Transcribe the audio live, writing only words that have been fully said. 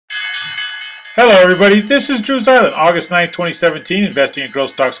Hello everybody, this is Drew's Island, August 9th, 2017. Investing in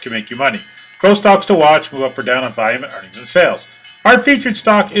growth stocks can make you money. Growth stocks to watch, move up or down on volume and earnings and sales. Our featured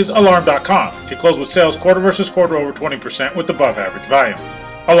stock is ALRM.com. It closed with sales quarter versus quarter over 20% with above average volume.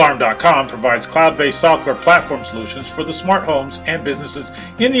 ALRM.com provides cloud-based software platform solutions for the smart homes and businesses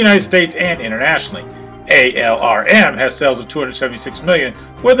in the United States and internationally. ALRM has sales of $276 million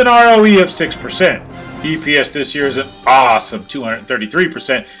with an ROE of 6%. EPS this year is an awesome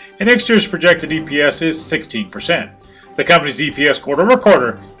 233%, and next year's projected EPS is 16%. The company's EPS quarter over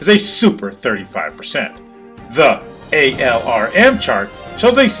quarter is a super 35%. The ALRM chart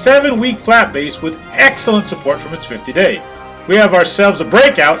shows a 7-week flat base with excellent support from its 50-day. We have ourselves a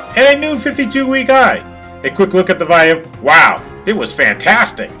breakout and a new 52-week high. A quick look at the volume. Wow, it was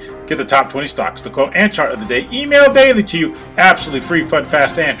fantastic. Get the top 20 stocks, the quote and chart of the day emailed daily to you, absolutely free, fun,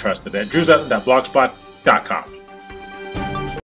 fast, and trusted at drewsisland.blogspot.com.